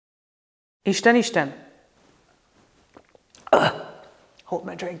Ishtan. Hold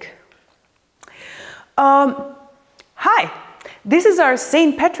my drink. Hi, this is our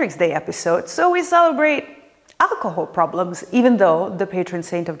St. Patrick's Day episode, so we celebrate alcohol problems, even though the patron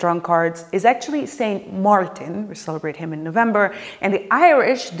saint of drunkards is actually Saint Martin. We celebrate him in November, and the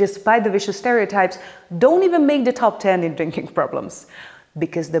Irish, despite the vicious stereotypes, don't even make the top 10 in drinking problems.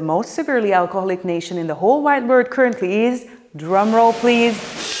 Because the most severely alcoholic nation in the whole wide world currently is, drumroll please,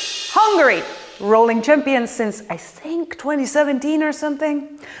 Hungary, rolling champions since I think 2017 or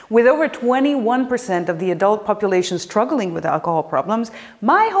something. With over 21% of the adult population struggling with alcohol problems,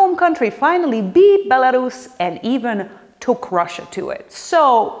 my home country finally beat Belarus and even took Russia to it.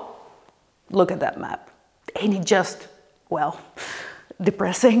 So, look at that map. Ain't it just, well,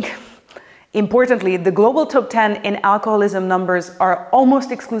 depressing? Importantly, the global top 10 in alcoholism numbers are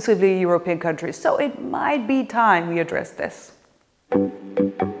almost exclusively European countries, so it might be time we address this.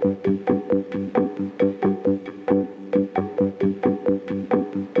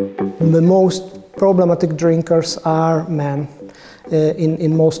 The most problematic drinkers are men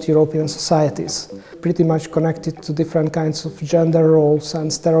in most European societies, pretty much connected to different kinds of gender roles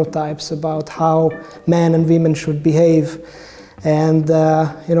and stereotypes about how men and women should behave. And,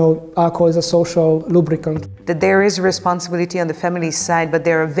 alcohol is a social lubricant. That there is a responsibility on the family side, but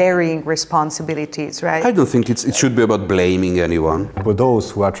there are varying responsibilities, right? I don't think it should be about blaming anyone. For those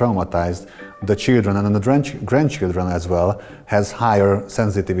who are traumatized, the children and the grandchildren as well has higher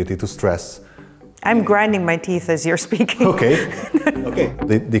sensitivity to stress. I'm grinding my teeth as you're speaking. Okay. Okay.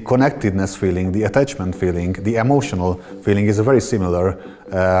 The connectedness feeling, the attachment feeling, the emotional feeling is very similar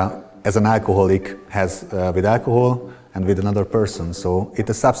as an alcoholic has with alcohol and with another person. So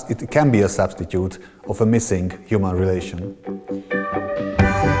it can be a substitute of a missing human relation.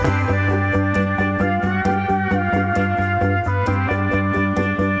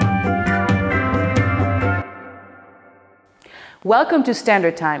 Welcome to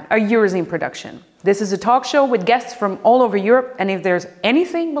Standard Time, a Eurozine production. This is a talk show with guests from all over Europe, and if there's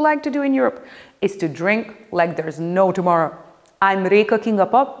anything we like to do in Europe, it's to drink like there's no tomorrow. I'm Reka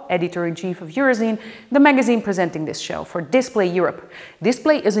Kingapop, editor-in-chief of Eurozine, the magazine presenting this show for Display Europe.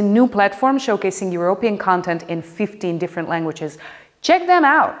 Display is a new platform showcasing European content in 15 different languages. Check them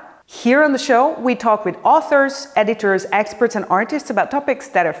out! Here on the show, we talk with authors, editors, experts and artists about topics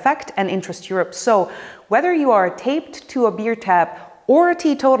that affect and interest Europe. So, whether you are taped to a beer tap or a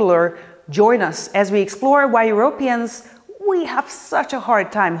teetotaler, join us as we explore why Europeans, we have such a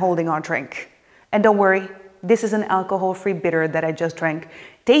hard time holding our drink. And don't worry, this is an alcohol-free bitter that I just drank.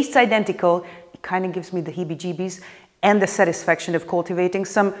 Tastes identical, it kind of gives me the heebie-jeebies and the satisfaction of cultivating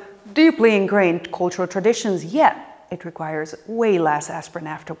some deeply ingrained cultural traditions, yet it requires way less aspirin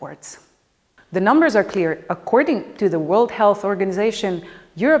afterwards. The numbers are clear. According to the World Health Organization,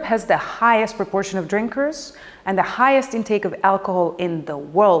 Europe has the highest proportion of drinkers and the highest intake of alcohol in the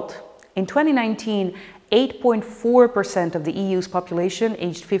world. In 2019, 8.4% of the EU's population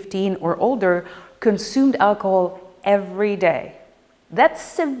aged 15 or older consumed alcohol every day. That's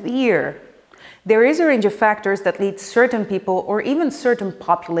severe. There is a range of factors that lead certain people or even certain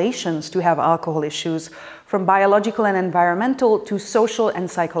populations to have alcohol issues, from biological and environmental to social and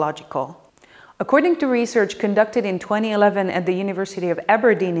psychological. According to research conducted in 2011 at the University of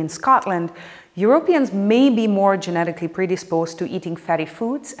Aberdeen in Scotland, Europeans may be more genetically predisposed to eating fatty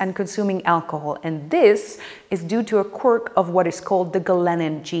foods and consuming alcohol, and this is due to a quirk of what is called the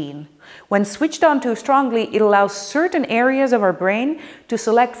ghrelin gene. When switched on too strongly, it allows certain areas of our brain to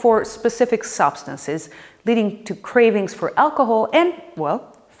select for specific substances, leading to cravings for alcohol and,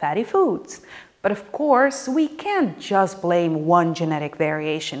 well, fatty foods. But of course, we can't just blame one genetic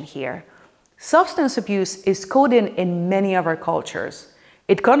variation here. Substance abuse is coded in many of our cultures.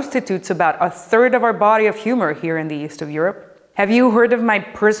 It constitutes about a third of our body of humor here in the east of Europe. Have you heard of my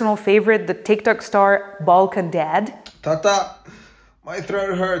personal favorite, the TikTok star Balkan Dad? Tata, my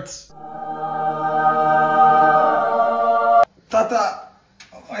throat hurts. Tata,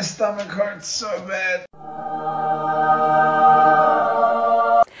 my stomach hurts so bad.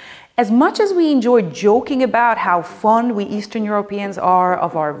 As much as we enjoy joking about how fond we Eastern Europeans are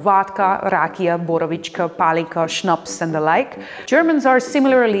of our vodka, rakia, borovička, palinka, schnapps and the like, Germans are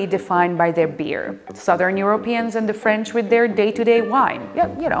similarly defined by their beer. Southern Europeans and the French with their day-to-day wine.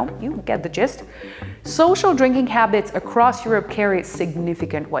 Yeah, you get the gist. Social drinking habits across Europe carry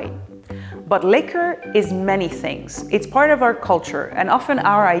significant weight. But liquor is many things. It's part of our culture and often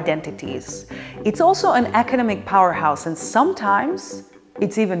our identities. It's also an economic powerhouse and sometimes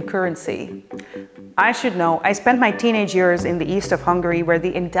it's even currency. I should know, I spent my teenage years in the east of Hungary, where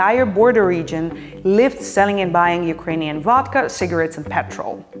the entire border region lived selling and buying Ukrainian vodka, cigarettes and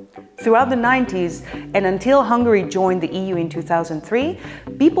petrol. Throughout the 90s, and until Hungary joined the EU in 2003,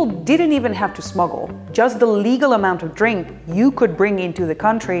 people didn't even have to smuggle. Just the legal amount of drink you could bring into the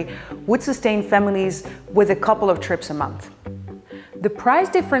country would sustain families with a couple of trips a month. The price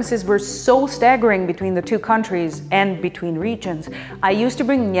differences were so staggering between the two countries and between regions. I used to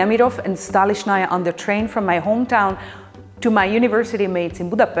bring Němyřov and Stališnaya on the train from my hometown to my university mates in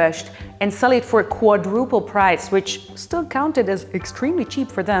Budapest and sell it for a quadruple price, which still counted as extremely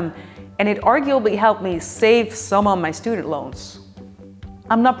cheap for them, and it arguably helped me save some on my student loans.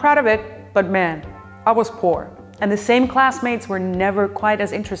 I'm not proud of it, but man, I was poor. And the same classmates were never quite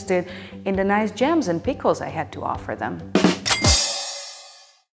as interested in the nice jams and pickles I had to offer them.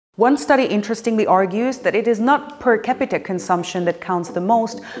 One study interestingly argues that it is not per capita consumption that counts the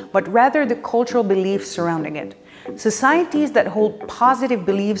most, but rather the cultural beliefs surrounding it. Societies that hold positive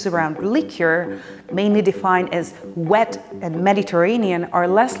beliefs around liquor, mainly defined as wet and Mediterranean, are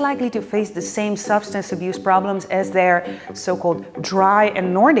less likely to face the same substance abuse problems as their so-called dry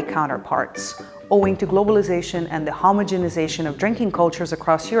and Nordic counterparts. Owing to globalization and the homogenization of drinking cultures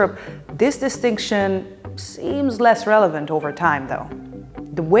across Europe, this distinction seems less relevant over time, though.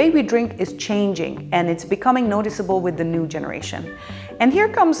 The way we drink is changing, and it's becoming noticeable with the new generation. And here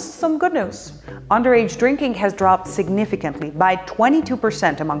comes some good news. Underage drinking has dropped significantly, by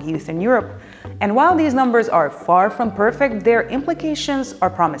 22% among youth in Europe. And while these numbers are far from perfect, their implications are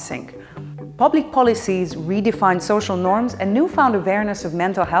promising. Public policies redefine social norms, and newfound awareness of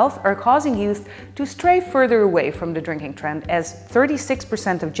mental health are causing youth to stray further away from the drinking trend, as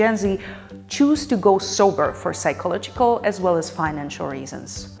 36% of Gen Z choose to go sober for psychological as well as financial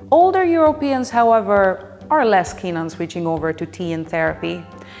reasons. Older Europeans, however, are less keen on switching over to tea and therapy.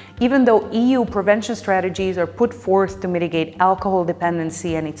 Even though EU prevention strategies are put forth to mitigate alcohol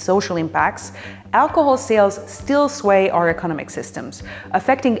dependency and its social impacts, alcohol sales still sway our economic systems,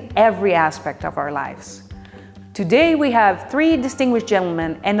 affecting every aspect of our lives. Today we have three distinguished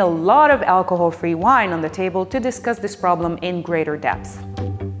gentlemen and a lot of alcohol-free wine on the table to discuss this problem in greater depth.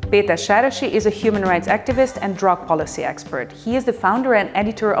 Péter Sárasi is a human rights activist and drug policy expert. He is the founder and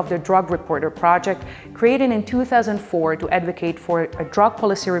editor of the Drug Reporter project, created in 2004 to advocate for a drug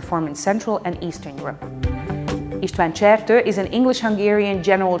policy reform in Central and Eastern Europe. István Csertő is an English-Hungarian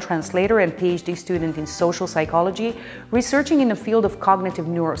general translator and PhD student in social psychology, researching in the field of cognitive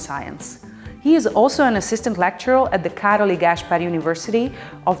neuroscience. He is also an assistant lecturer at the Károly Gáspár University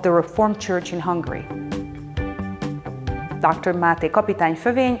of the Reformed Church in Hungary. Dr. Máté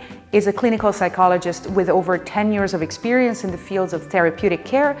Kapitány-Fövény is a clinical psychologist with over 10 years of experience in the fields of therapeutic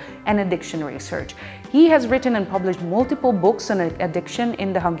care and addiction research. He has written and published multiple books on addiction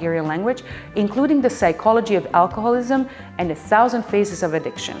in the Hungarian language, including The Psychology of Alcoholism and 1,000 Phases of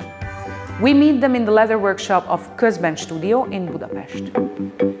Addiction. We meet them in the leather workshop of Közben Studio in Budapest.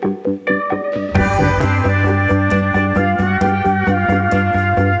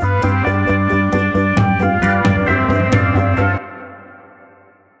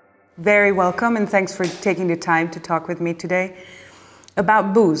 Very welcome, and thanks for taking the time to talk with me today.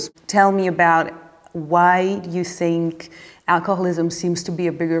 About booze, tell me about why you think alcoholism seems to be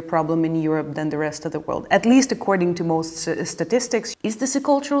a bigger problem in Europe than the rest of the world, at least according to most statistics. Is this a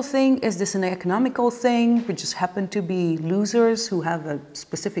cultural thing? Is this an economical thing? We just happen to be losers who have a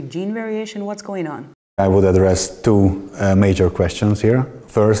specific gene variation? What's going on? I would address two major questions here.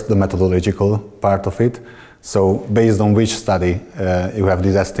 First, the methodological part of it. So, based on which study you have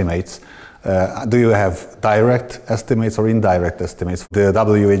these estimates? Do you have direct estimates or indirect estimates? The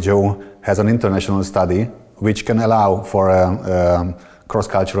WHO has an international study which can allow for a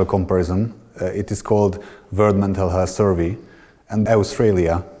cross-cultural comparison. It is called World Mental Health Survey. And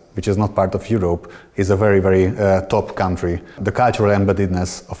Australia, which is not part of Europe, is a very, very top country. The cultural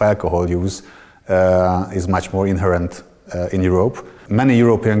embeddedness of alcohol use is much more inherent in Europe. Many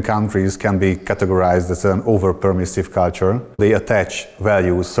European countries can be categorized as an over-permissive culture. They attach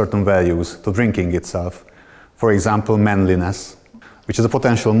values, certain values, to drinking itself. For example, manliness, which is a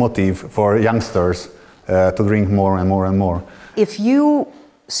potential motive for youngsters to drink more and more and more. If you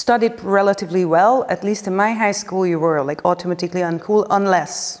studied relatively well, at least in my high school, you were like automatically uncool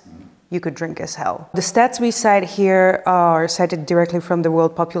unless you could drink as hell. The stats we cite here are cited directly from the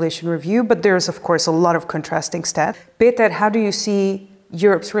World Population Review, but there's of course a lot of contrasting stats. Péter, how do you see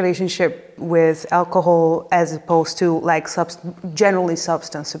Europe's relationship with alcohol as opposed to like generally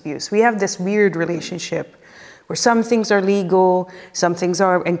substance abuse? We have this weird relationship where some things are legal, some things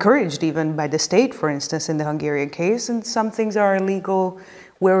are encouraged even by the state, for instance, in the Hungarian case, and some things are illegal,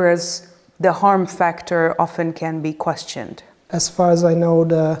 whereas the harm factor often can be questioned. As far as I know,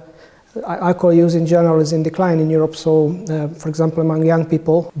 the alcohol use in general is in decline in Europe, so for example among young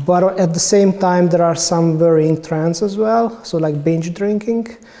people. But at the same time there are some worrying trends as well, so like binge drinking,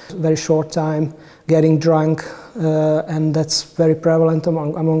 very short time, getting drunk, and that's very prevalent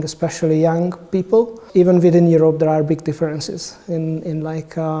among especially young people. Even within Europe there are big differences in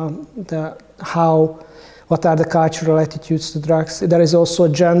like what are the cultural attitudes to drugs. There is also a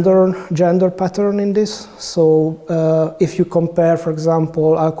gender pattern in this. So if you compare, for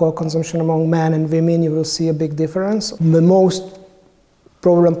example, alcohol consumption among men and women, you will see a big difference. The most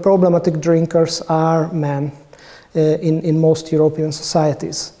problematic drinkers are men in most European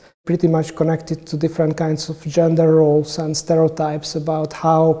societies. Pretty much connected to different kinds of gender roles and stereotypes about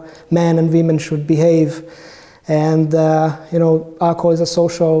how men and women should behave. And you know, alcohol is a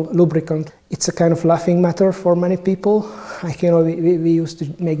social lubricant. It's a kind of laughing matter for many people. Like, you know, we used to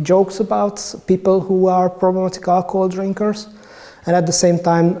make jokes about people who are problematic alcohol drinkers. And at the same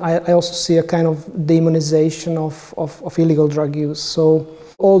time, I also see a kind of demonization of illegal drug use. So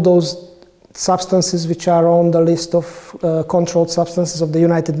all those substances which are on the list of controlled substances of the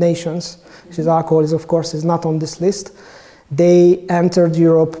United Nations, which is alcohol, of course, is not on this list. They entered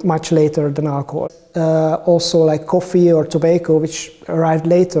Europe much later than alcohol. Also like coffee or tobacco, which arrived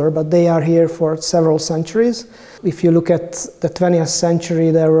later, but they are here for several centuries. If you look at the 20th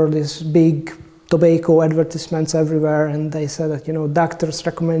century, there were these big tobacco advertisements everywhere, and they said that, you know, doctors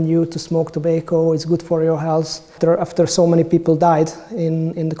recommend you to smoke tobacco, it's good for your health. After so many people died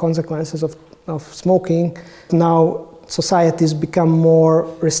in the consequences of smoking, now societies become more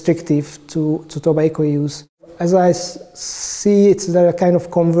restrictive to tobacco use. As I see, it's there a kind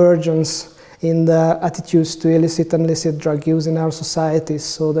of convergence in the attitudes to illicit and licit drug use in our societies,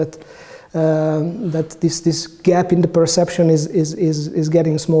 so that this gap in the perception is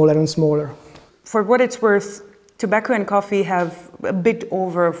getting smaller and smaller. For what it's worth, tobacco and coffee have a bit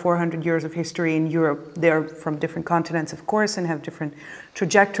over 400 years of history in Europe. They're from different continents, of course, and have different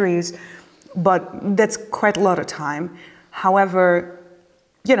trajectories, but that's quite a lot of time. However,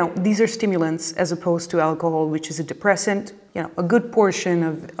 you know, these are stimulants as opposed to alcohol, which is a depressant. You know, a good portion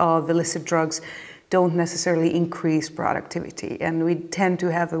of illicit drugs don't necessarily increase productivity, and we tend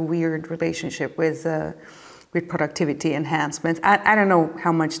to have a weird relationship with productivity enhancement. I don't know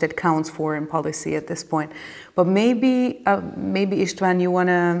how much that counts for in policy at this point, but maybe István, you want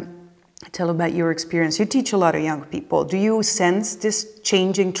to tell about your experience. You teach a lot of young people. Do you sense this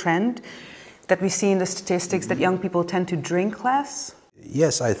changing trend that we see in the statistics that young people tend to drink less?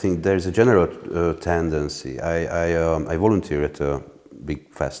 Yes, I think there's a general tendency. I volunteer at a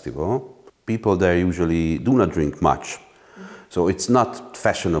big festival. People there usually do not drink much. So it's not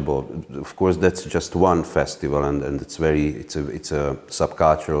fashionable. Of course, that's just one festival, and it's a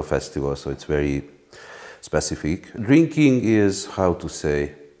subcultural festival, so it's very specific. Drinking is, how to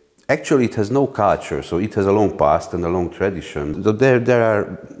say, actually it has no culture, so it has a long past and a long tradition. So there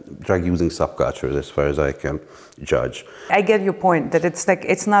are drug-using subcultures as far as I can judge. I get your point, that it's like,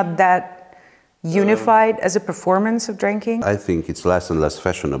 it's not that unified as a performance of drinking? I think it's less and less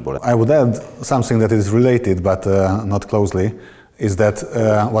fashionable. I would add something that is related, but not closely, is that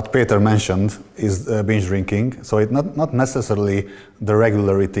what Peter mentioned is binge drinking. So it's not necessarily the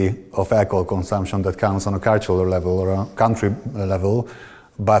regularity of alcohol consumption that counts on a cultural level or a country level,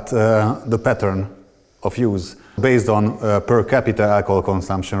 but the pattern of use based on per capita alcohol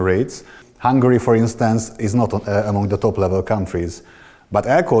consumption rates. Hungary, for instance, is not among the top-level countries, but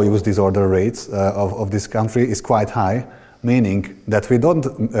alcohol use disorder rates of this country is quite high, meaning that we don't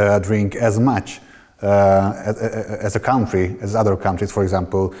drink as much as a country, as other countries, for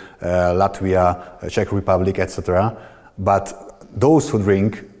example, Latvia, Czech Republic, etc. But those who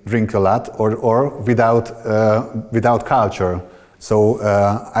drink a lot or without culture. So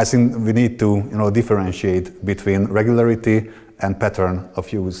I think we need to differentiate between regularity and pattern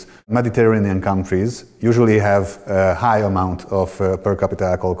of use. Mediterranean countries usually have a high amount of per capita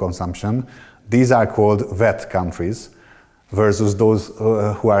alcohol consumption. These are called wet countries versus those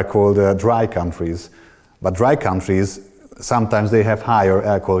who are called dry countries. But dry countries, sometimes they have higher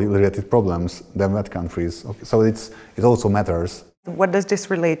alcohol-related problems than wet countries. Okay, so it also matters. What does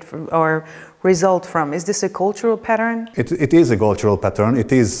this relate from, or result from? Is this a cultural pattern? It is a cultural pattern.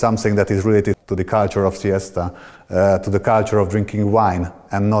 It is something that is related to the culture of siesta, to the culture of drinking wine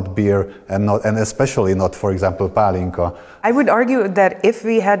and not beer, and especially not, for example, palinka. I would argue that if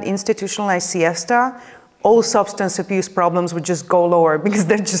we had institutionalized siesta, all substance abuse problems would just go lower, because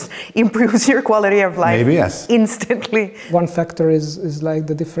that just improves your quality of life. Maybe, yes. Instantly. One factor is like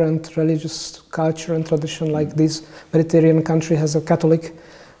the different religious culture and tradition. Like this Mediterranean country has a Catholic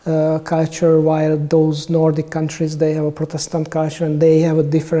culture, while those Nordic countries, they have a Protestant culture and they have a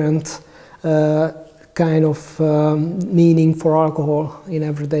different kind of meaning for alcohol in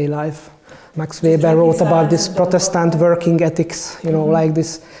everyday life. Max Weber wrote about this Protestant working ethics, you know, like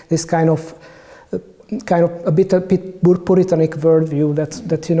this kind of a bit Puritanic worldview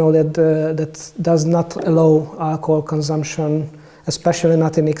that you know that does not allow alcohol consumption, especially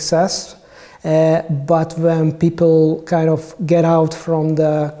not in excess. But when people kind of get out from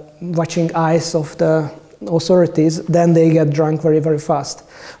the watching eyes of the authorities, then they get drunk very, very fast.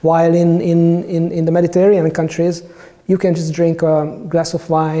 While in the Mediterranean countries, you can just drink a glass of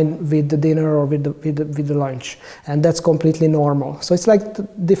wine with the dinner or with the lunch, and that's completely normal. So it's like the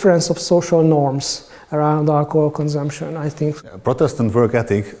difference of social norms around alcohol consumption, I think. Protestant work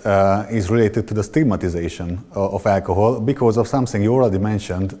ethic is related to the stigmatization of alcohol because of something you already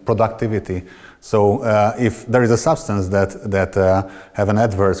mentioned, productivity. So if there is a substance that have an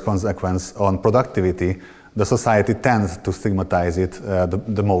adverse consequence on productivity, the society tends to stigmatize it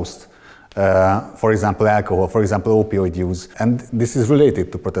the most. For example, alcohol, for example, opioid use. And this is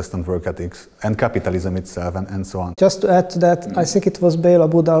related to Protestant work ethics and capitalism itself and so on. Just to add to that, I think it was Bilo,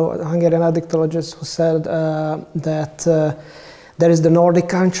 a Hungarian addictologist, who said that there is the Nordic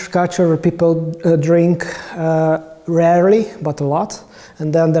culture where people drink rarely, but a lot.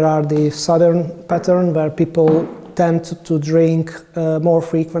 And then there are the southern pattern where people tend to drink more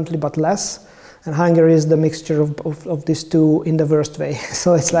frequently, but less. And Hungary is the mixture of these two in the worst way.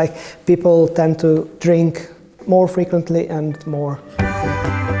 So it's like people tend to drink more frequently and more.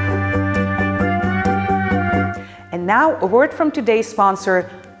 And now a word from today's sponsor,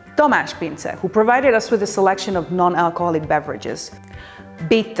 Tamás Pince, who provided us with a selection of non-alcoholic beverages.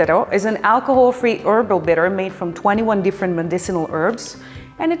 Bittero is an alcohol-free herbal bitter made from 21 different medicinal herbs,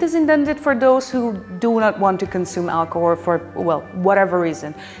 and it is intended for those who do not want to consume alcohol for, well, whatever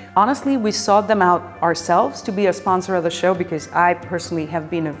reason. Honestly, we sought them out ourselves to be a sponsor of the show because I personally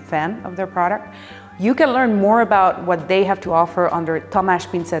have been a fan of their product. You can learn more about what they have to offer under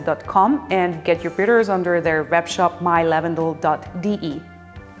tomaspince.com and get your bitters under their webshop mylavendel.de.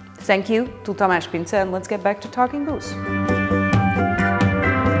 Thank you to Tamás Pince, and let's get back to talking booze.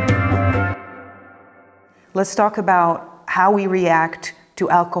 Let's talk about how we react to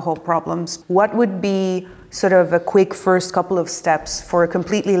alcohol problems. What would be sort of a quick first couple of steps for a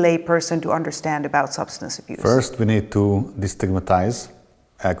completely lay person to understand about substance abuse? First, we need to destigmatize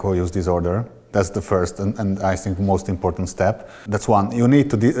alcohol use disorder. That's the first and I think most important step. That's one. You need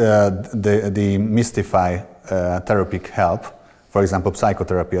to demystify therapeutic help, for example,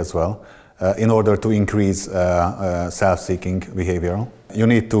 psychotherapy as well, in order to increase self-seeking behavior. You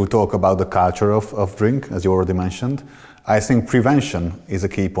need to talk about the culture of drink, as you already mentioned. I think prevention is a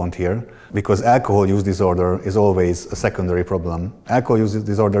key point here, because alcohol use disorder is always a secondary problem. Alcohol use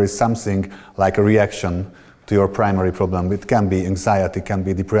disorder is something like a reaction to your primary problem. It can be anxiety, can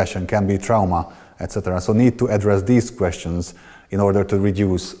be depression, can be trauma, etc. So need to address these questions in order to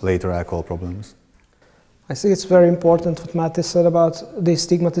reduce later alcohol problems. I think it's very important what Matti said about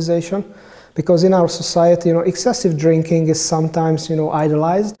destigmatization, because in our society, you know, excessive drinking is sometimes, you know,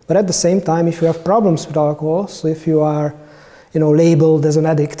 idolized. But at the same time, if you have problems with alcohol, so if you are, you know, labeled as an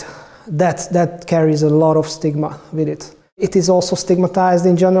addict, that carries a lot of stigma with it. It is also stigmatized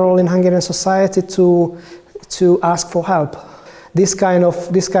in general in Hungarian society to ask for help. This kind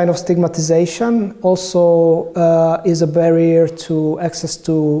of stigmatization also is a barrier to access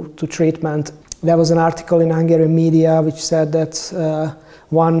to treatment. There was an article in Hungarian media which said that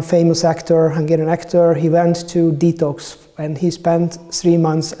one famous actor, Hungarian actor, he went to detox and he spent 3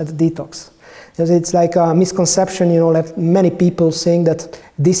 months at detox. It's like a misconception, you know, like many people think that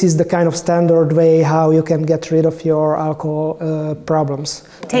this is the kind of standard way how you can get rid of your alcohol problems.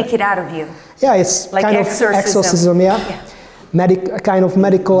 Take it out of you. Yeah, it's like kind of exorcism, yeah. A kind of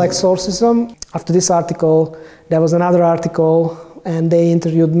medical exorcism. After this article, there was another article and they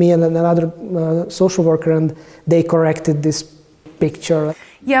interviewed me and another social worker and they corrected this picture.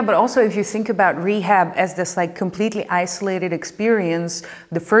 Yeah, but also if you think about rehab as this like completely isolated experience,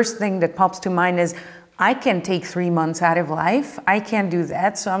 the first thing that pops to mind is, I can take 3 months out of life. I can't do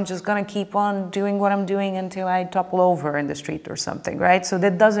that, so I'm just gonna keep on doing what I'm doing until I topple over in the street or something, right? So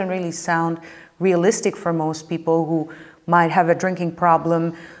that doesn't really sound realistic for most people who might have a drinking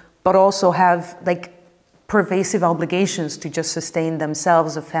problem, but also have like pervasive obligations to just sustain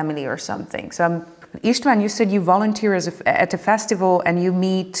themselves, a family or something. So István, you said you volunteer at a festival and you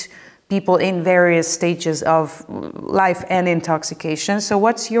meet people in various stages of life and intoxication. So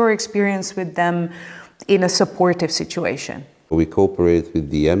what's your experience with them in a supportive situation? We cooperate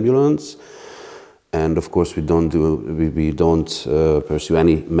with the ambulance And of course, we don't pursue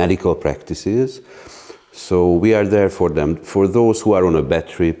any medical practices. So we are there for them, for those who are on a bad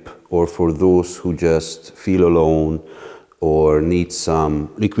trip, or for those who just feel alone, or need some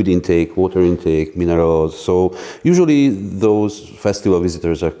liquid intake, water intake, minerals. So usually those festival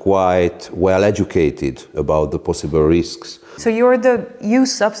visitors are quite well educated about the possible risks. So you're the youth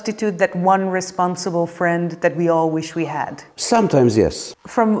substitute, that one responsible friend that we all wish we had? Sometimes, yes.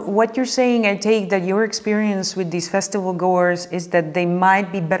 From what you're saying, I take that your experience with these festival goers is that they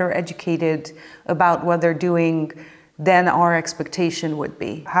might be better educated about what they're doing than our expectation would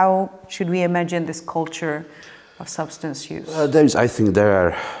be. How should we imagine this culture of substance use? I think there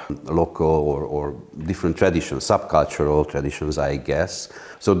are local or different traditions, subcultural traditions, I guess.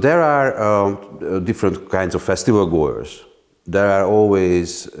 So there are different kinds of festival goers. There are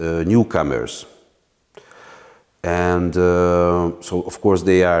always newcomers. And so, of course,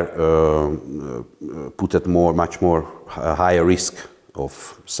 they are put at much more higher risk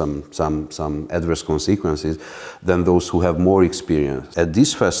of some adverse consequences than those who have more experience. At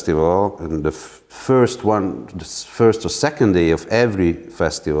this festival, in the first or second day of every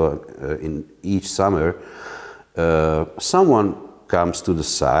festival in each summer, someone comes to the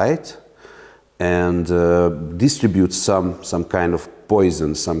site and distributes some kind of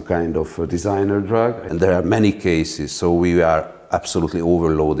poison, some kind of designer drug. And there are many cases, so we are absolutely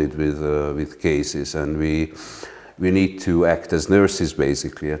overloaded with cases, and we need to act as nurses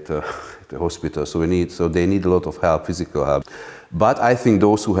basically at the hospital. So they need a lot of help, physical help. But I think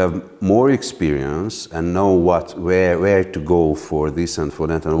those who have more experience and know where to go for this and for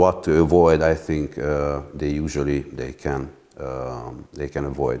that and what to avoid, I think they can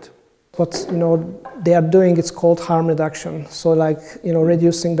avoid. What they are doing, it's called harm reduction. So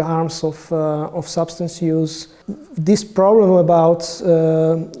reducing the harms of substance use. This problem about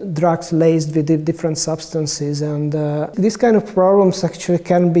drugs laced with different substances, and these kind of problems actually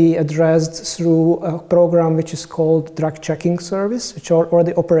can be addressed through a program which is called drug checking service, which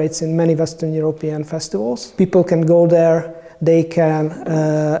already operates in many Western European festivals. People can go there. They can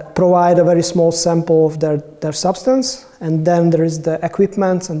provide a very small sample of their substance, and then there is the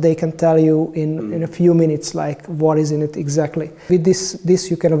equipment, and they can tell you in a few minutes what is in it exactly. With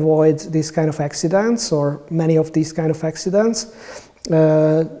this you can avoid these kind of accidents, or many of these kind of accidents.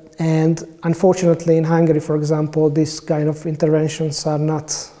 And unfortunately in Hungary, for example, these kind of interventions are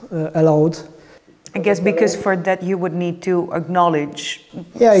not allowed. I guess because for that you would need to acknowledge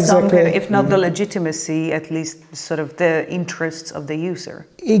some kind of, if not the legitimacy, at least sort of the interests of the user.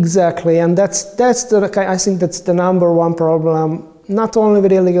 Exactly, and I think that's the number one problem, not only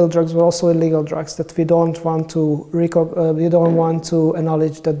with illegal drugs but also illegal drugs, that we don't want to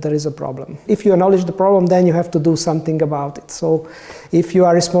acknowledge that there is a problem. If you acknowledge the problem, then you have to do something about it. So if you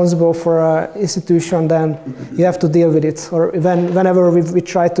are responsible for an institution, then you have to deal with it. Or whenever we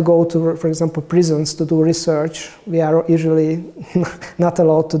try to go to, for example, prisons to do research, we are usually not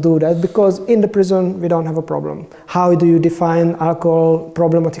allowed to do that, because in the prison we don't have a problem. How do you define alcohol,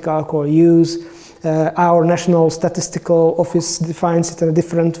 problematic alcohol use? Our National Statistical Office defines it in a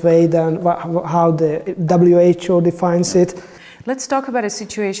different way than how the WHO defines it. Let's talk about a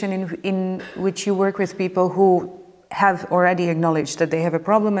situation in which you work with people who have already acknowledged that they have a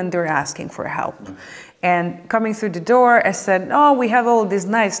problem and they're asking for help. And coming through the door, I said, oh, we have all these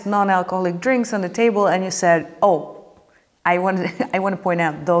nice non-alcoholic drinks on the table, and you said, oh, I want to point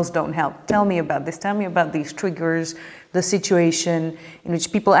out those don't help. Tell me about this. Tell me about these triggers, the situation in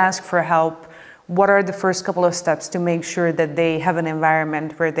which people ask for help. What are the first couple of steps to make sure that they have an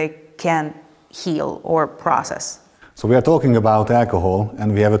environment where they can heal or process? So we are talking about alcohol,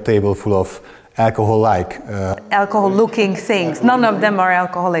 and we have a table full of alcohol-like. Alcohol-looking things. None of them are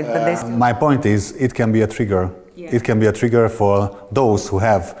alcoholic, but they still... My point is, it can be a trigger. Yeah. It can be a trigger for those who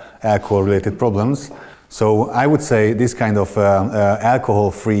have alcohol-related problems. So I would say this kind of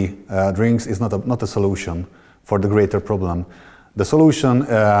alcohol-free drinks is not a solution for the greater problem. The solution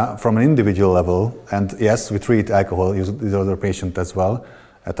from an individual level, and yes, we treat alcohol disorder patients as well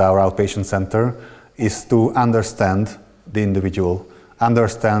at our outpatient center, is to understand the individual,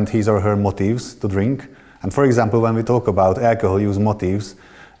 understand his or her motives to drink. And for example, when we talk about alcohol use motives,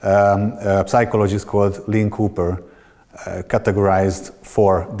 a psychologist called Lynn Cooper categorized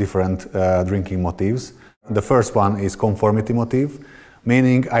 4 different drinking motives. The first one is conformity motive,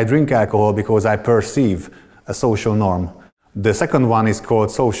 meaning I drink alcohol because I perceive a social norm. The second one is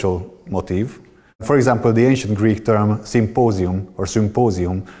called social motive. For example, the ancient Greek term symposium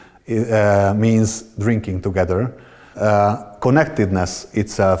means drinking together. Connectedness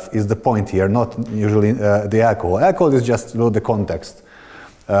itself is the point here, not usually the alcohol. Alcohol is just the context.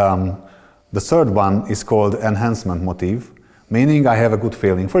 The third one is called enhancement motive, meaning I have a good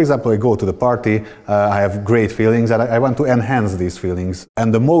feeling. For example, I go to the party, I have great feelings, and I want to enhance these feelings.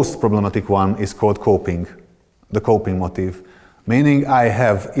 And the most problematic one is called coping, the coping motive, meaning I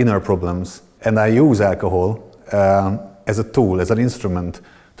have inner problems, and I use alcohol as a tool, as an instrument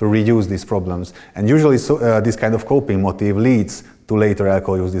to reduce these problems. And usually this kind of coping motive leads to later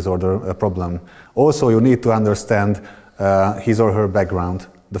alcohol use disorder problem. Also, you need to understand his or her background,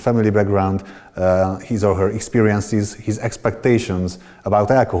 the family background, his or her experiences, his expectations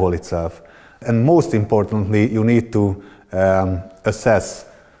about alcohol itself. And most importantly, you need to assess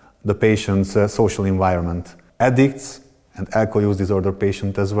the patient's social environment. Addicts and alcohol use disorder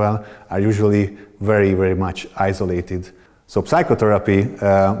patients as well are usually very, very much isolated. So psychotherapy,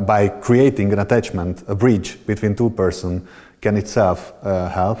 by creating an attachment, a bridge between two persons, can itself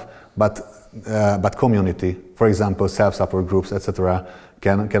help, but community, for example, self-support groups, etc.,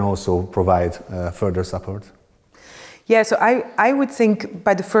 can also provide further support. Yeah, so I would think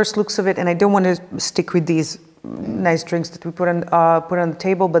by the first looks of it, and I don't want to stick with these nice drinks that we put on the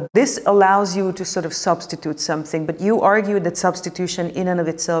table, but this allows you to sort of substitute something. But you argue that substitution in and of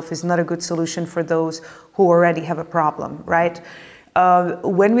itself is not a good solution for those who already have a problem, right?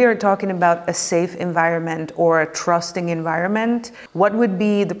 When we are talking about a safe environment or a trusting environment, what would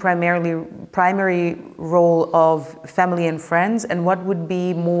be the primary role of family and friends, and what would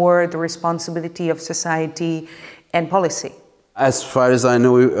be more the responsibility of society and policy? As far as I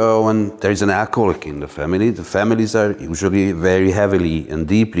know, when there is an alcoholic in the families are usually very heavily and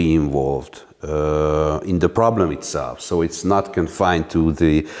deeply involved in the problem itself. So it's not confined to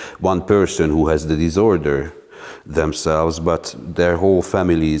the one person who has the disorder themselves, but their whole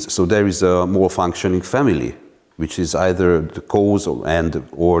families. So there is a more functioning family, which is either the cause and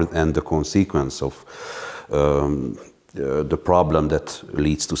the consequence of the problem that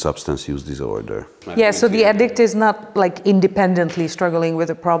leads to substance use disorder. Yeah, so the addict is not like independently struggling with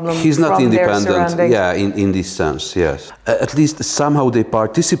a problem. He's not from independent, their surroundings. yeah, in this sense, yes. At least somehow they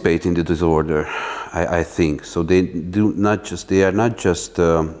participate in the disorder, I think. So they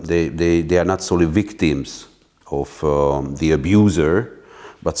are not solely victims of the abuser,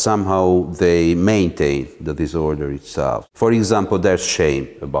 but somehow they maintain the disorder itself. For example, there's shame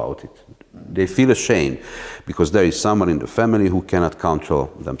about it. They feel ashamed because there is someone in the family who cannot control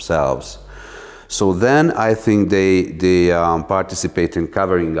themselves. So then I think they participate in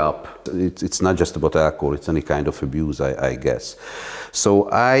covering up. It's not just about alcohol, it's any kind of abuse, I guess. So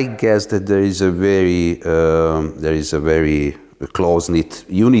I guess that there is a very close-knit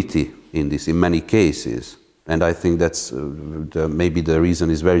unity in this in many cases. And I think that's maybe the reason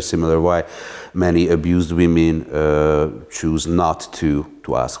is very similar why many abused women choose not to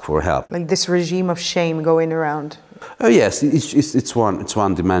ask for help. Like this regime of shame going around. Yes, it's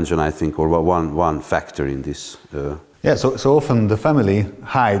one dimension, I think, or one factor in this. Yeah, so often the family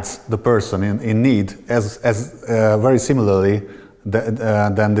hides the person in need as very similarly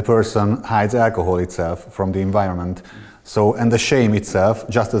than the person hides alcohol itself from the environment. So, and the shame itself,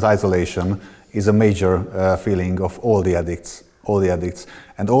 just as isolation, is a major feeling of all the addicts.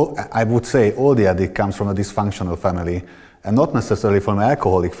 And I would say all the addict comes from a dysfunctional family, and not necessarily from an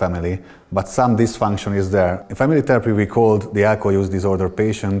alcoholic family, but some dysfunction is there. In family therapy, we called the alcohol use disorder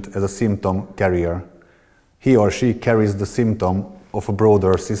patient as a symptom carrier. He or she carries the symptom of a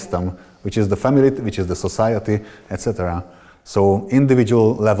broader system, which is the family, which is the society, etc. So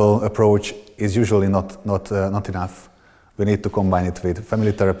individual level approach is usually not enough. We need to combine it with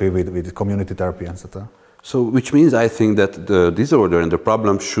family therapy, with community therapy, etc. So, which means I think that the disorder and the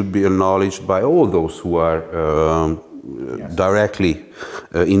problem should be acknowledged by all those who are yes, directly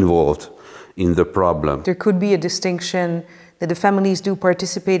involved in the problem. There could be a distinction that the families do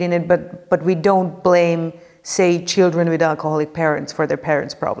participate in it, but we don't blame, say, children with alcoholic parents for their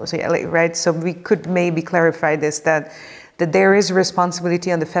parents' problems, yeah, right? So we could maybe clarify this, that there is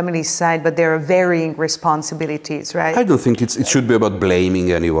responsibility on the family side, but there are varying responsibilities, right? I don't think it should be about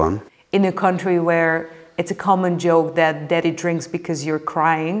blaming anyone. In a country where it's a common joke that daddy drinks because you're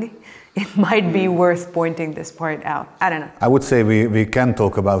crying, it might be worth pointing this part out. I don't know. I would say we can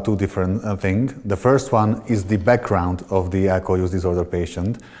talk about two different things. The first one is the background of the alcohol use disorder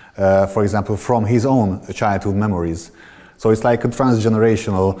patient, for example, from his own childhood memories. So it's like a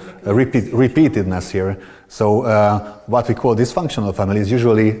transgenerational repeatedness here. So what we call dysfunctional family is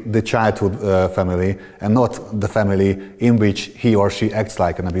usually the childhood family and not the family in which he or she acts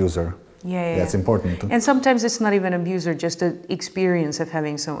like an abuser. Yeah. That's important. And sometimes it's not even abuser, just an experience of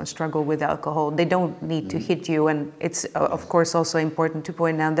having someone struggle with alcohol. They don't need to hit you, and it's of course also important to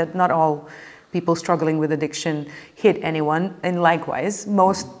point out that not all people struggling with addiction hit anyone, and likewise,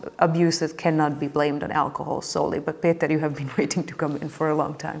 most abuses cannot be blamed on alcohol solely. But Peter, you have been waiting to come in for a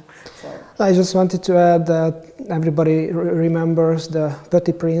long time. I just wanted to add that everybody remembers the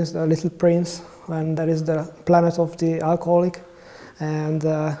Petit Prince, the Little Prince, when there is the planet of the alcoholic, and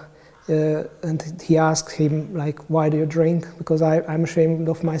he asks him, like, why do you drink? Because I'm ashamed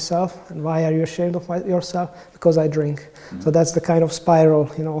of myself. And why are you ashamed of yourself? Because I drink. So that's the kind of spiral,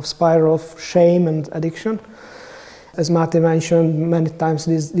 spiral of shame and addiction. As Mate mentioned many times,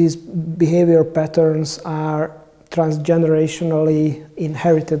 these behavior patterns are transgenerationally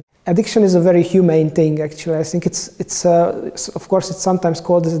inherited. Addiction is a very humane thing, actually. I think it's of course, it's sometimes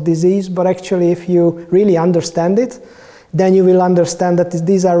called as a disease, but actually, if you really understand it, then you will understand that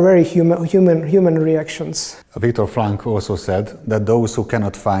these are very human reactions. Viktor Frankl also said that those who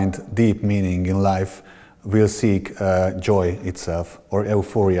cannot find deep meaning in life will seek joy itself or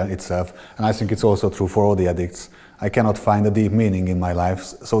euphoria itself. And I think it's also true for all the addicts. I cannot find a deep meaning in my life,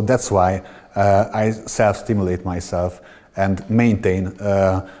 so that's why I self-stimulate myself and maintain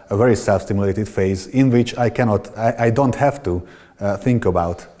a very self-stimulated phase in which I don't have to think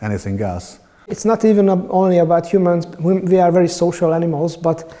about anything else. It's not even only about humans. We are very social animals,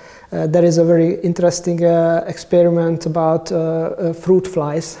 but there is a very interesting experiment about fruit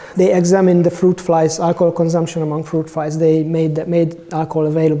flies. They examined the fruit flies, alcohol consumption among fruit flies. They made alcohol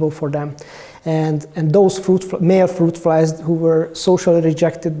available for them. And those male fruit flies who were socially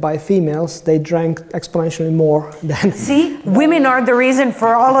rejected by females, they drank exponentially more than... See, women are the reason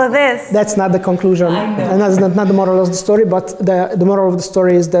for all of this. That's not the conclusion, and that's not the moral of the story, but the moral of the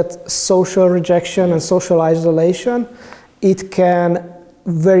story is that social rejection and social isolation, it can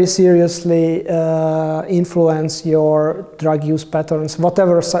very seriously influence your drug use patterns,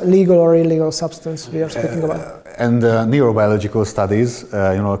 whatever legal or illegal substance we are speaking about. And neurobiological studies,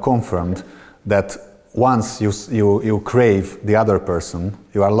 confirmed that once you crave the other person,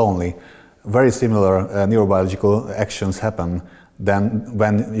 you are lonely. Very similar neurobiological actions happen than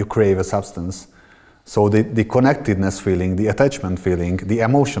when you crave a substance. So the connectedness feeling, the attachment feeling, the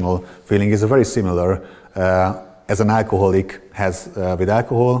emotional feeling is very similar as an alcoholic has with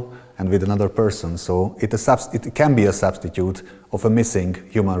alcohol and with another person. So it can be a substitute of a missing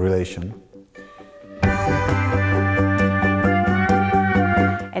human relation.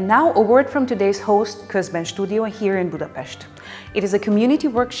 And now a word from today's host, Közben Studio, here in Budapest. It is a community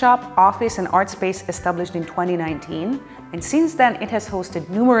workshop, office and art space established in 2019, and since then it has hosted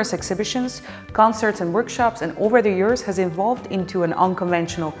numerous exhibitions, concerts and workshops, and over the years has evolved into an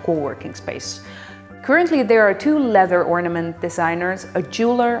unconventional co-working space. Currently there are 2 leather ornament designers, a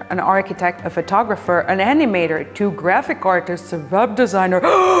jeweler, an architect, a photographer, an animator, 2 graphic artists, a web designer,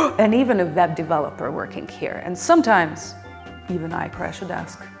 and even a web developer working here. And sometimes even I crash a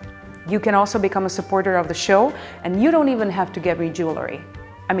desk. You can also become a supporter of the show, and you don't even have to get me jewelry.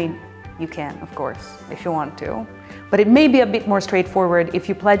 I mean, you can, of course, if you want to. But it may be a bit more straightforward if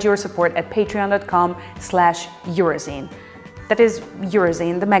you pledge your support at patreon.com/Eurozine. That is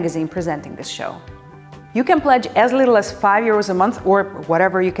Eurozine, the magazine presenting this show. You can pledge as little as €5 a month or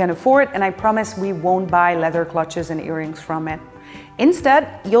whatever you can afford, and I promise we won't buy leather clutches and earrings from it. Instead,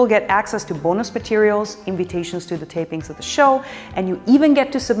 you'll get access to bonus materials, invitations to the tapings of the show, and you even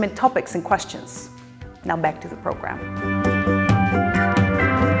get to submit topics and questions. Now back to the program.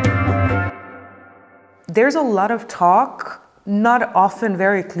 There's a lot of talk, not often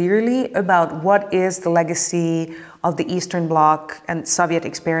very clearly, about what is the legacy of the Eastern Bloc and Soviet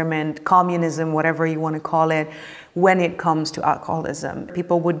experiment, communism, whatever you want to call it, when it comes to alcoholism.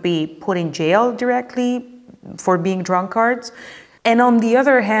 People would be put in jail directly for being drunkards. And on the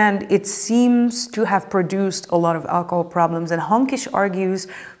other hand, it seems to have produced a lot of alcohol problems. And Hankish argues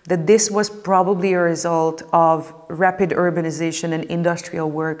that this was probably a result of rapid urbanization and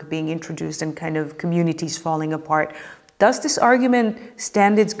industrial work being introduced and kind of communities falling apart. Does this argument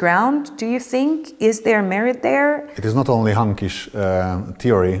stand its ground, do you think? Is there merit there? It is not only Hankish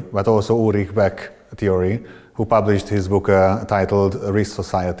theory, but also Ulrich Beck theory, who published his book titled Risk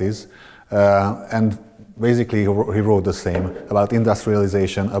Societies. And basically, he wrote the same about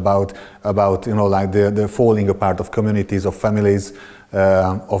industrialization, about like the falling apart of communities, of families,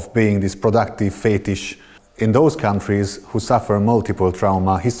 of being this productive, fetish. In those countries who suffer multiple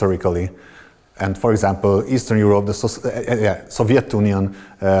trauma historically, and for example, Eastern Europe, the Soviet Union,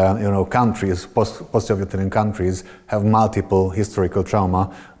 countries, post-Soviet Union countries have multiple historical trauma.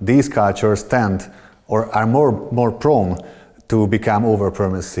 These cultures tend, or are more prone to become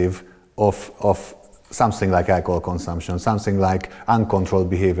over-permissive of something like alcohol consumption, something like uncontrolled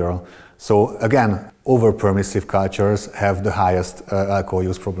behavior. So again, over-permissive cultures have the highest alcohol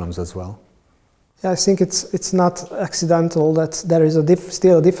use problems as well. I think it's not accidental that there is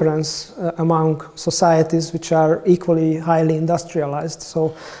still a difference among societies which are equally highly industrialized.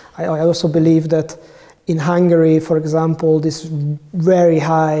 So I also believe that in Hungary, for example, these very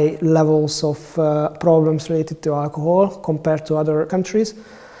high levels of problems related to alcohol compared to other countries.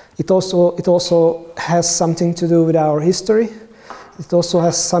 It also has something to do with our history. It also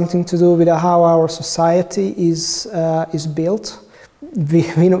has something to do with how our society is built.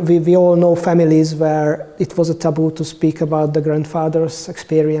 We all know families where it was a taboo to speak about the grandfather's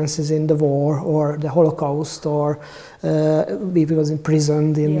experiences in the war or the Holocaust, or he was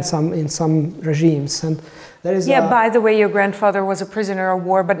imprisoned in some regimes. And there is by the way, your grandfather was a prisoner of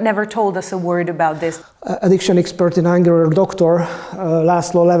war, but never told us a word about this. Addiction expert in Hungary, Dr.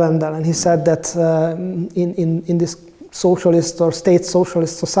 László Levendel, and he said that in this socialist or state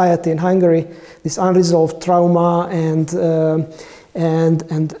socialist society in Hungary, this unresolved trauma and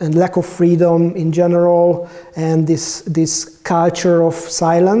lack of freedom in general, and this culture of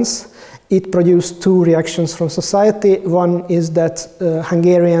silence, it produced two reactions from society. One is that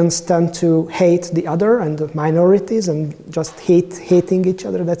Hungarians tend to hate the other and the minorities and just hating each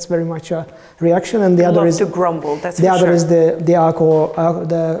other. That's very much a reaction. And the other is to grumble. That's the other is the alcohol,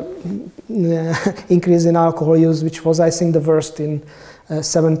 the increase in alcohol use, which was, I think, the worst in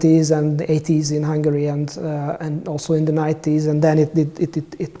 70s and 80s in Hungary, and also in the 90s, and then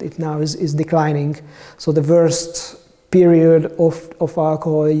it now is declining. So the worst period of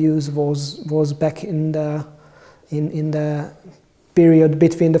alcohol use was back in the period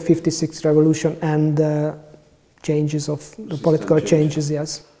between the 56 revolution and the changes of the political changes.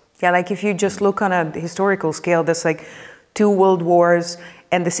 Yes. Yeah, like if you just look on a historical scale, there's like 2 world wars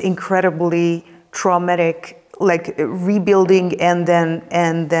and this incredibly traumatic, like rebuilding and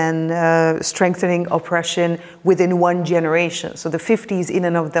then strengthening oppression within one generation. So the 50s in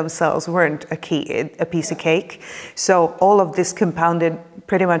and of themselves weren't a piece of cake. So all of this compounded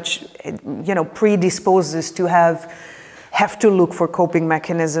pretty much, predisposes to have to look for coping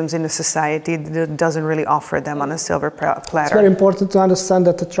mechanisms in a society that doesn't really offer them on a silver platter. It's very important to understand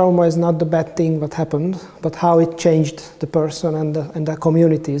that the trauma is not the bad thing that happened, but how it changed the person and the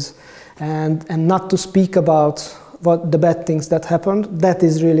communities. And not to speak about what the bad things that happened, that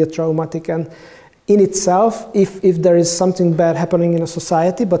is really traumatic. And in itself, if there is something bad happening in a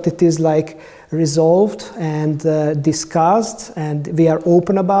society, but it is like resolved and discussed, and we are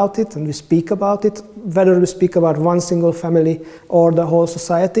open about it and we speak about it, whether we speak about one single family or the whole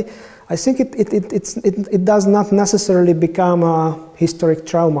society, I think it does not necessarily become a historic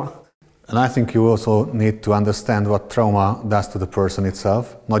trauma. And I think you also need to understand what trauma does to the person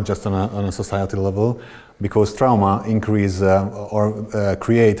itself, not just on a societal level, because trauma increase or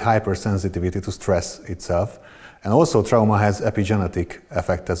create hypersensitivity to stress itself. And also trauma has epigenetic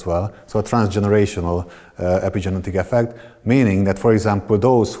effect as well, so a transgenerational epigenetic effect, meaning that, for example,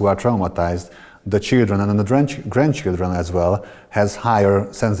 those who are traumatized, the children and the grandchildren as well, has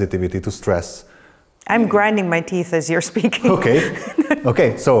higher sensitivity to stress. I'm grinding my teeth as you're speaking. Okay.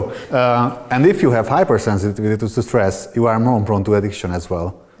 Okay, so, and if you have hypersensitivity to stress, you are more prone to addiction as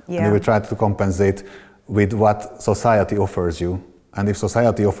well. Yeah. And you will try to compensate with what society offers you. And if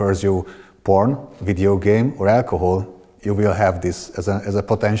society offers you porn, video game, or alcohol, you will have this as a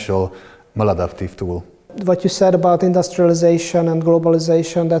potential maladaptive tool. What you said about industrialization and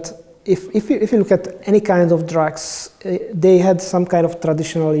globalization, that if you look at any kind of drugs, they had some kind of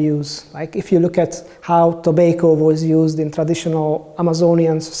traditional use. Like if you look at how tobacco was used in traditional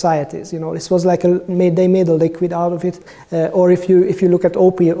Amazonian societies, this was like they made a liquid out of it. Or if you look at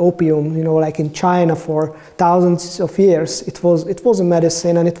opium, like in China for thousands of years, it was a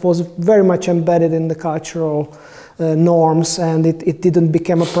medicine, and it was very much embedded in the cultural norms, and it didn't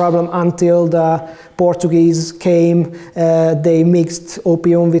become a problem until the Portuguese came. They mixed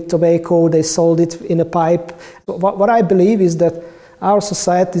opium with tobacco, they sold it in a pipe. What I believe is that our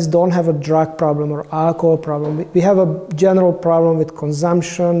societies don't have a drug problem or alcohol problem. We have a general problem with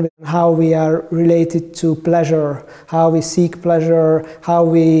consumption, with how we are related to pleasure, how we seek pleasure, how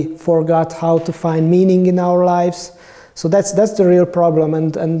we forgot how to find meaning in our lives. So that's the real problem,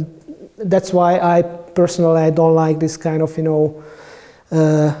 and that's why I personally don't like this kind of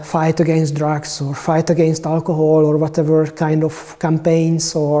fight against drugs or fight against alcohol or whatever kind of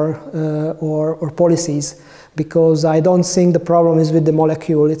campaigns or policies, because I don't think the problem is with the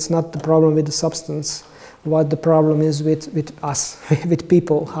molecule. It's not the problem with the substance. What the problem is with us, with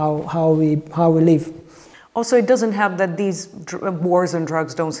people, how we live. Also, it doesn't help that these wars on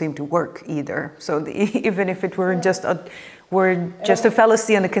drugs don't seem to work either. So even if it were just a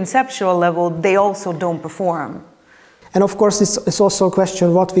fallacy on a conceptual level, they also don't perform. And of course, it's also a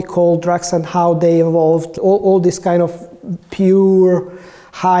question what we call drugs and how they evolved. All these kind of pure,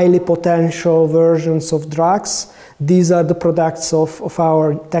 highly potential versions of drugs, these are the products of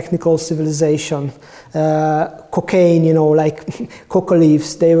our technical civilization. Cocaine, you know, like coca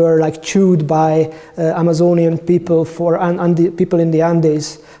leaves, they were like chewed by Amazonian people and people in the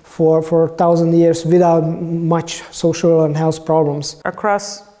Andes for 1,000 years without much social and health problems.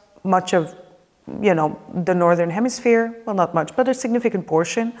 Across much of, you know, the northern hemisphere, well, not much, but a significant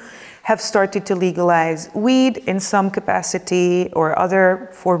portion, have started to legalize weed in some capacity or other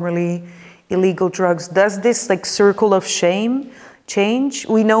formerly illegal drugs. Does this like circle of shame change?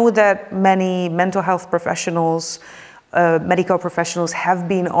 We know that many mental health professionals, medical professionals have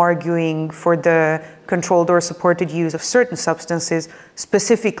been arguing for the controlled or supported use of certain substances,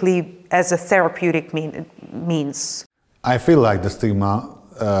 specifically as a therapeutic means. I feel like the stigma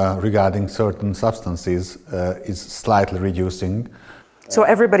regarding certain substances is slightly reducing. So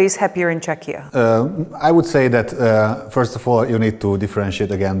everybody's happier in Czechia? I would say that, first of all, you need to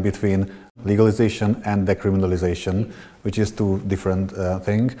differentiate again between legalization and decriminalization, which is two different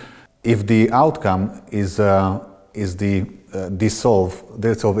things. If the outcome is the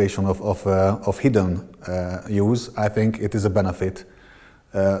dissolution of hidden use, I think it is a benefit.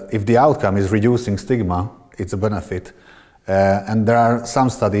 If the outcome is reducing stigma, it's a benefit. And there are some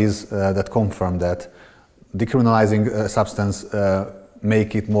studies that confirm that decriminalizing a substance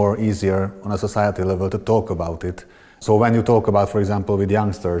make it more easier on a society level to talk about it. So when you talk about, for example, with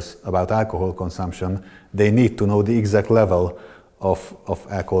youngsters about alcohol consumption, they need to know the exact level of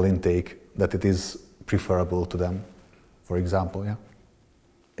alcohol intake, that it is preferable to them, for example, yeah.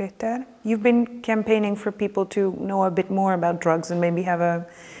 Peter, you've been campaigning for people to know a bit more about drugs and maybe have a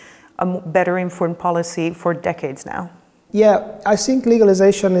better informed policy for decades now. Yeah, I think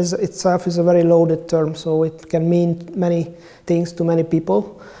legalization itself is a very loaded term, so it can mean many things to many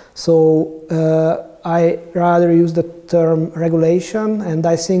people. So I rather use the term regulation, and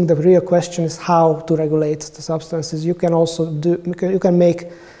I think the real question is how to regulate the substances. You can also you can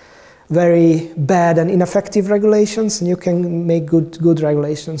make very bad and ineffective regulations, and you can make good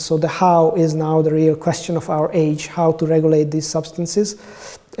regulations. So the how is now the real question of our age, how to regulate these substances.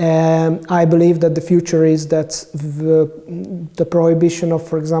 I believe that the future is that the prohibition of,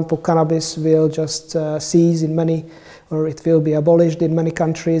 for example, cannabis will just cease in many, or it will be abolished in many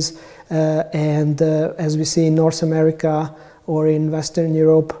countries. And as we see in North America or in Western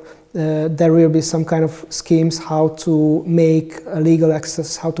Europe, there will be some kind of schemes how to make legal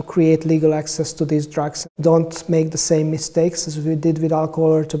access, how to create legal access to these drugs. Don't make the same mistakes as we did with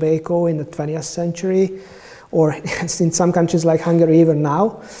alcohol or tobacco in the 20th century, or in some countries like Hungary even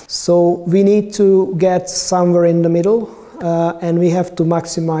now. So we need to get somewhere in the middle, and we have to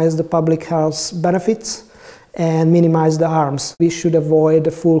maximize the public health benefits and minimize the harms. We should avoid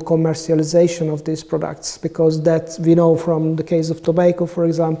the full commercialization of these products, because that we know from the case of tobacco, for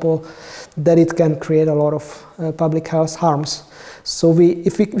example, that it can create a lot of public health harms. So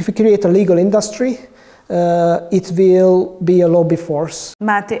if we create a legal industry, it will be a lobby force.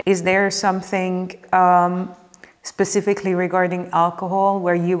 Mate, is there something specifically regarding alcohol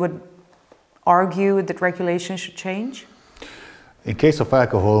where you would argue that regulation should change? In case of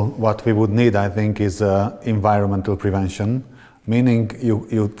alcohol, what we would need, I think, is environmental prevention, meaning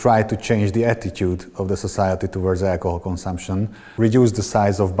you try to change the attitude of the society towards alcohol consumption, reduce the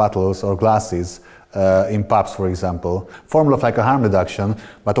size of bottles or glasses in pubs, for example. Formula of like a harm reduction,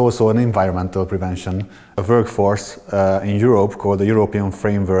 but also an environmental prevention. A workforce in Europe called the European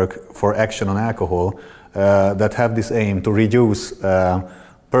Framework for Action on Alcohol that have this aim to reduce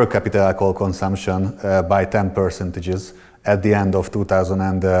per capita alcohol consumption by 10% at the end of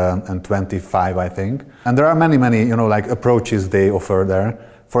 2025, I think. And there are many, you know, like approaches they offer there.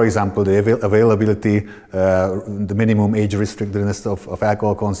 For example, the availability, the minimum age restrictedness of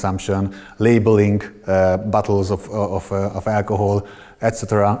alcohol consumption, labeling bottles of alcohol,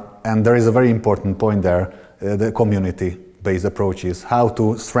 etc. And there is a very important point there, the community-based approaches, how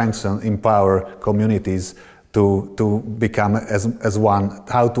to strengthen, empower communities to become as one,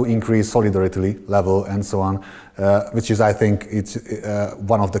 how to increase solidarity level and so on, which is, I think, it's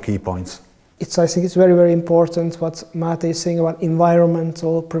one of the key points. I think it's very, very important what Mate is saying about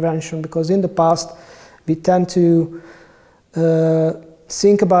environmental prevention, because in the past we tend to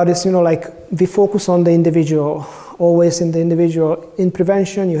think about this, you know, like we focus on the individual, always in the individual. In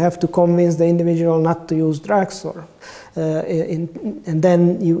prevention, you have to convince the individual not to use drugs, or and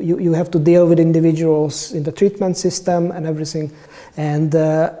then you have to deal with individuals in the treatment system and everything. And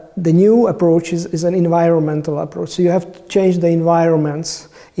the new approach is an environmental approach. So you have to change the environments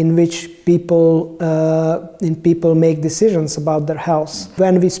in which people make decisions about their health.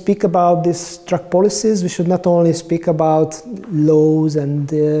 When we speak about these drug policies, we should not only speak about laws and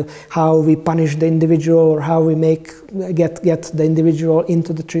how we punish the individual or how we get the individual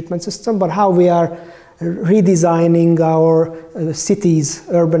into the treatment system, but how we are redesigning our cities,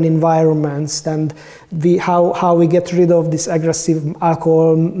 urban environments, and how we get rid of this aggressive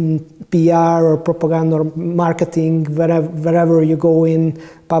alcohol PR or propaganda or marketing wherever you go in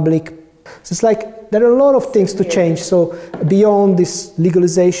public. So it's like there are a lot of things to change. So beyond this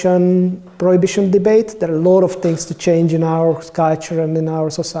legalization, prohibition debate, there are a lot of things to change in our culture and in our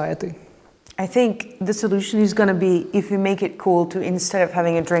society. I think the solution is going to be, if we make it cool, to instead of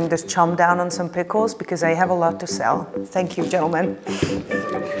having a drink, just chomp down on some pickles, because I have a lot to sell. Thank you, gentlemen.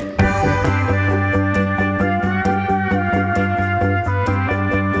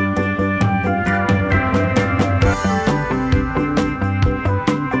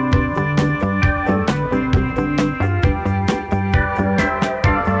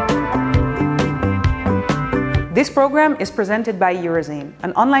 This program is presented by Eurozine,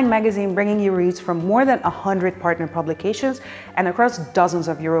 an online magazine bringing you reads from more than 100 partner publications and across dozens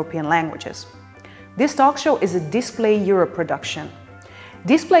of European languages. This talk show is a Display Europe production.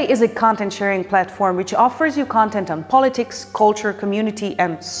 Display is a content sharing platform which offers you content on politics, culture, community,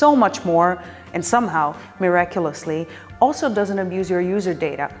 and so much more, and somehow, miraculously, also doesn't abuse your user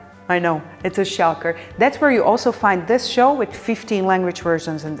data. I know, it's a shocker. That's where you also find this show with 15 language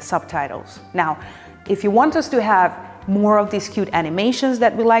versions and the subtitles. Now, if you want us to have more of these cute animations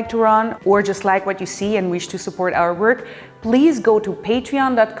that we like to run, or just like what you see and wish to support our work, please go to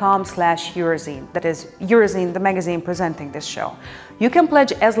patreon.com/Eurozine. That is Eurozine, the magazine presenting this show. You can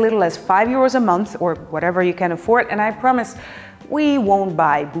pledge as little as €5 a month or whatever you can afford, and I promise we won't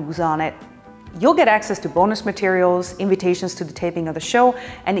buy booze on it. You'll get access to bonus materials, invitations to the taping of the show,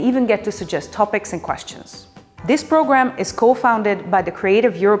 and even get to suggest topics and questions. This program is co-founded by the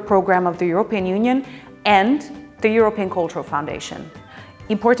Creative Europe program of the European Union and the European Cultural Foundation.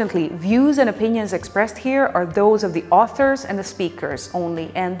 Importantly, views and opinions expressed here are those of the authors and the speakers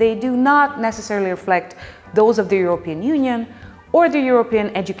only, and they do not necessarily reflect those of the European Union or the European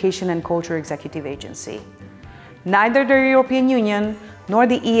Education and Culture Executive Agency. Neither the European Union nor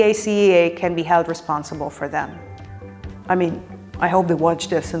the EACEA can be held responsible for them. I mean, I hope they watch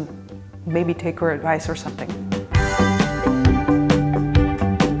this and maybe take her advice or something.